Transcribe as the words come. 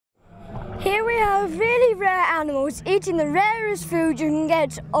Here we have really rare animals eating the rarest food you can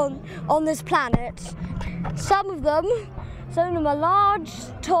get on this planet. Some of them are large,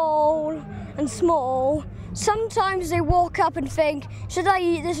 tall and small. Sometimes they walk up and think, should I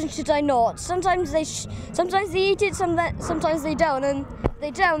eat this and should I not? Sometimes they eat it, sometimes they don't, and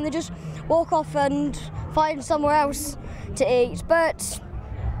they just walk off and find somewhere else to eat. But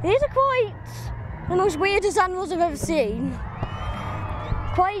these are quite the most weirdest animals I've ever seen.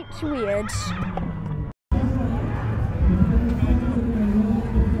 Quite weird.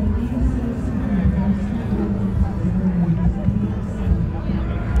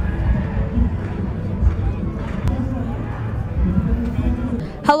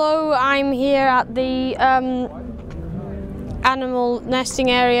 Hello, I'm here at the animal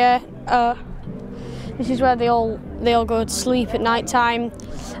nesting area. This is where they all go to sleep at night time.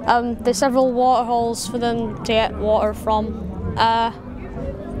 There's several water holes for them to get water from,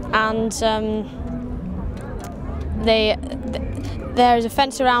 and there's a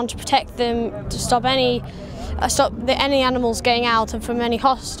fence around to protect them, to stop any animals getting out and from any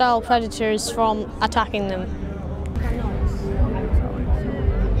hostile predators from attacking them.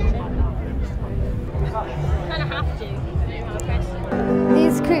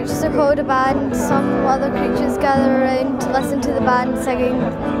 These creatures are called a band. Some other creatures gather around to listen to the band singing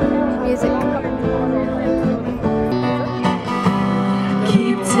music.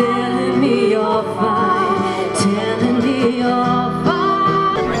 Keep telling me you're fine, telling me you're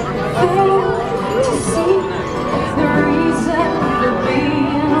fine. Fail to see the reason for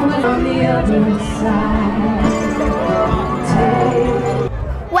being on the other side.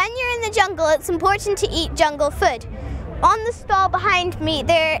 When you're in the jungle, it's important to eat jungle food. On the stall behind me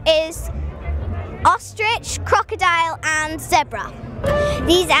there is ostrich, crocodile and zebra.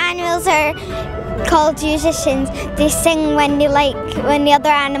 These animals are called musicians. They sing when the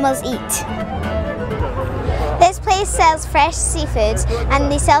other animals eat. This place sells fresh seafood and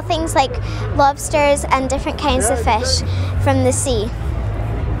they sell things like lobsters and different kinds of fish from the sea.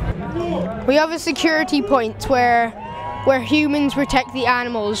 We have a security point where humans protect the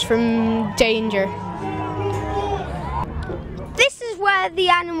animals from danger. This is where the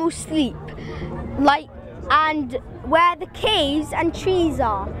animals sleep, and where the caves and trees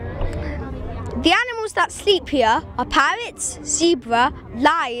are. The animals that sleep here are parrots, zebra,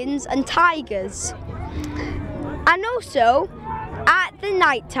 lions and tigers. And also, at the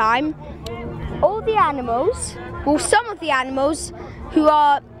night time, some of the animals who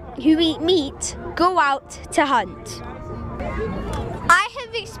eat meat go out to hunt. I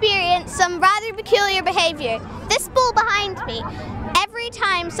have experienced some rather peculiar behaviour. This bull behind me, every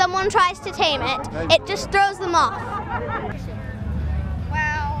time someone tries to tame it, it just throws them off.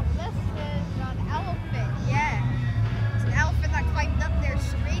 Well, this is an elephant, yeah. It's an elephant that climbed up there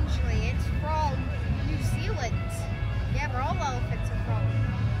strangely. It's from New Zealand. Yeah, where all elephants are from.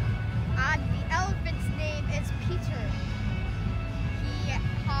 And the elephant's name is Peter. He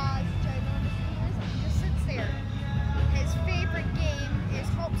has ginormous ears and he just sits there. His favourite game is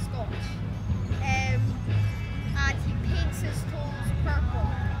hopscotch. And he paints his toes purple.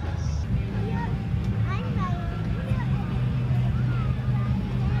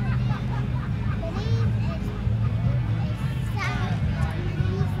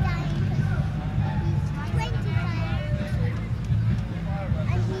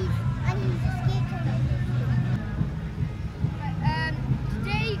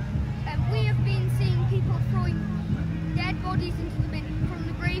 Today we have been seeing people throwing dead bodies into the bin from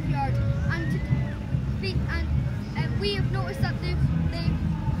the graveyard, and we have noticed that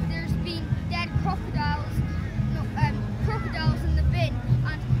there's been dead crocodiles in the bin,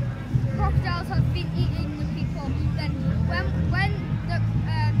 and crocodiles have been eating the people. Then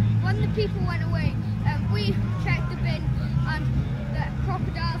when the people went away, we checked the bin, and the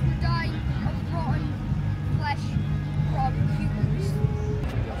crocodiles were dying of rotten flesh from humans.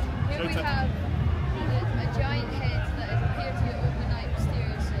 Here we have a giant head that appears to overnight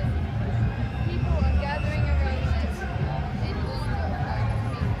mysteriously. People are gathering around it in wonder.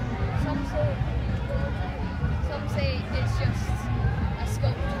 Some say it's just a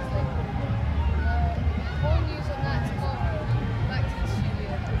sculpture thing. More news on that tomorrow. Back to the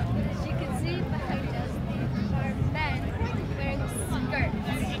studio. As you can see behind us, there are men wearing skirts.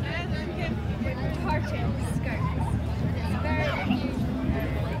 Tartan skirts. It's very unusual.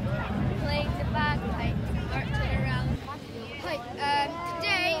 Playing the bagpipes, marching around. Hi,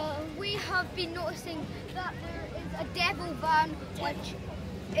 today we have been noticing that there is a devil van which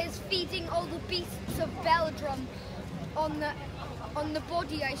is feeding all the beasts of Belladrum on the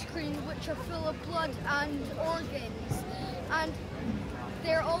body ice cream, which are full of blood and organs, and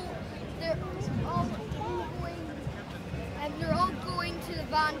the they're all going, and they're all going to the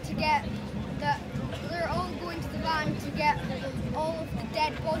van to get all of the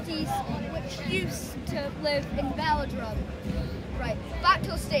dead bodies which used to live in Belladrum. Right, back to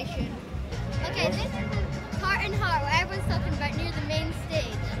the station. Okay, this is the Heart and Heart, what everyone's talking about near the main stage.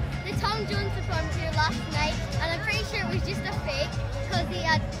 The Tom Jones performed here last night, and I'm pretty sure it was just a fake because he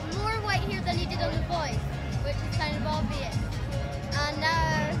had more white hair than he did on The Voice, which is kind of obvious. And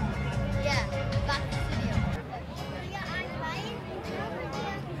now, yeah, back to the studio.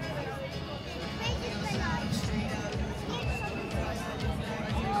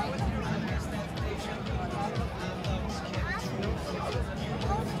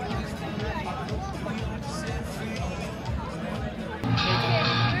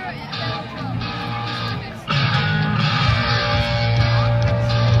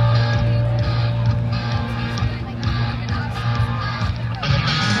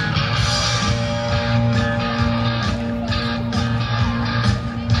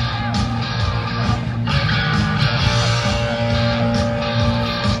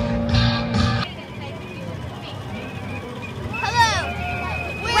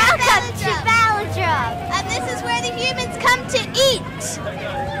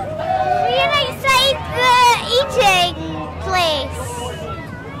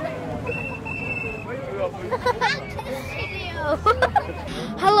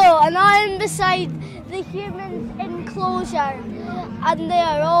 Hello, and I'm beside the humans enclosure, and they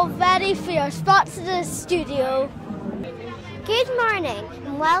are all very fierce. Back to the studio. Good morning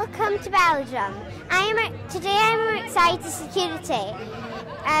and welcome to Belladrum. Today I'm outside the security,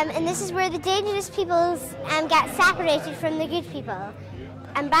 and this is where the dangerous people get separated from the good people.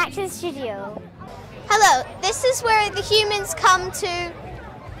 And back to the studio. Hello, this is where the humans come to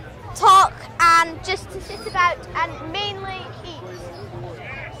talk and just to sit about and mainly eat.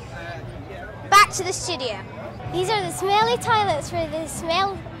 Back to the studio. These are the smelly toilets where the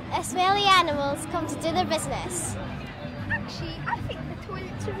smelly animals come to do their business. Actually, I think the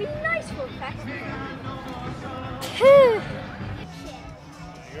toilets would be nice for a festival.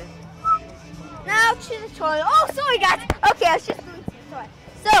 Now to the toilet. Oh, sorry guys. Okay, I was just going to the toilet.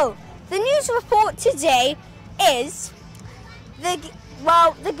 So, the news report today is the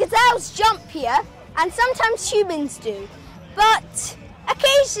gazelles jump here, and sometimes humans do. But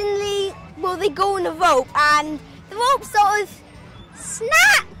occasionally, well, they go on a rope, and the rope sort of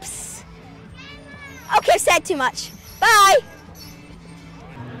snaps. Okay, I've said too much. Bye.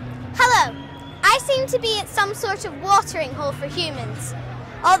 Hello, I seem to be at some sort of watering hole for humans.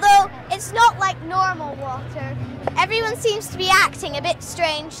 Although it's not like normal water, everyone seems to be acting a bit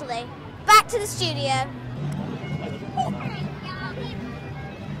strangely. Back to the studio.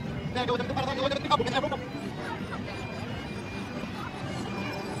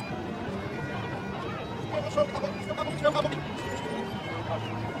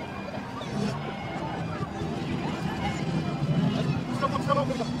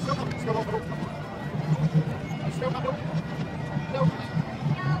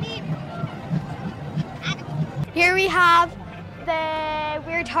 Here we have the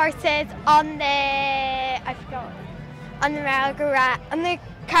weird horses on the merry-go-round, on the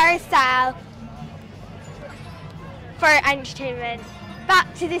carousel for entertainment.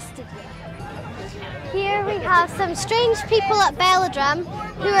 Back to the studio. Here we have some strange people at Belladrum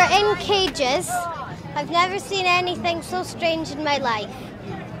who are in cages. I've never seen anything so strange in my life.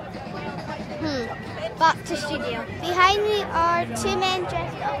 Back to studio. Behind me are two men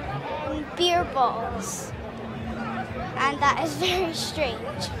dressed up in beer bottles. And that is very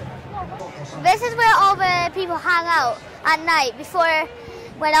strange. This is where all the people hang out at night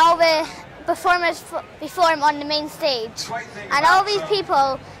when all the performers perform on the main stage. And all these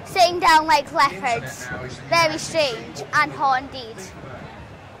people sitting down like leopards. Very strange and hot indeed.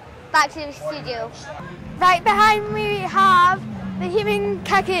 Back to the studio. Right behind me we have the human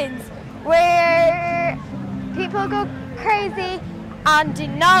kick-ins, where people go crazy and do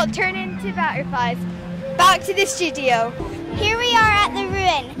not turn into butterflies. Back to the studio. Here we are at the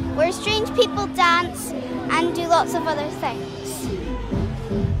ruin, where strange people dance and do lots of other things.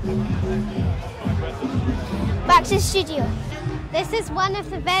 Back to the studio. This is one of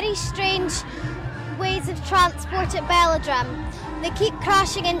the very strange ways of transport at Belladrum. They keep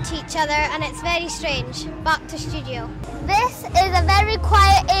crashing into each other and it's very strange. Back to studio. This is a very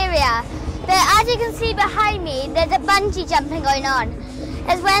quiet area. As you can see behind me, there's a bungee jumping going on.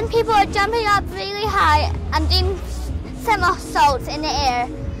 It's when people are jumping up really high and doing somersaults in the air.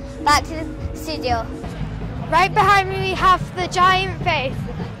 Back to the studio. Right behind me we have the giant face.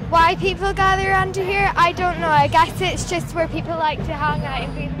 Why people gather under here, I don't know. I guess it's just where people like to hang out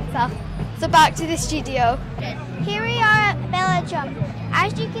and be themselves. So back to the studio. Here we are at Belladrum.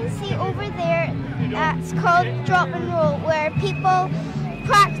 As you can see over there, that's called drop and roll, where people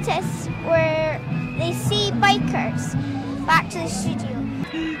practice, where they see bikers. Back to the studio.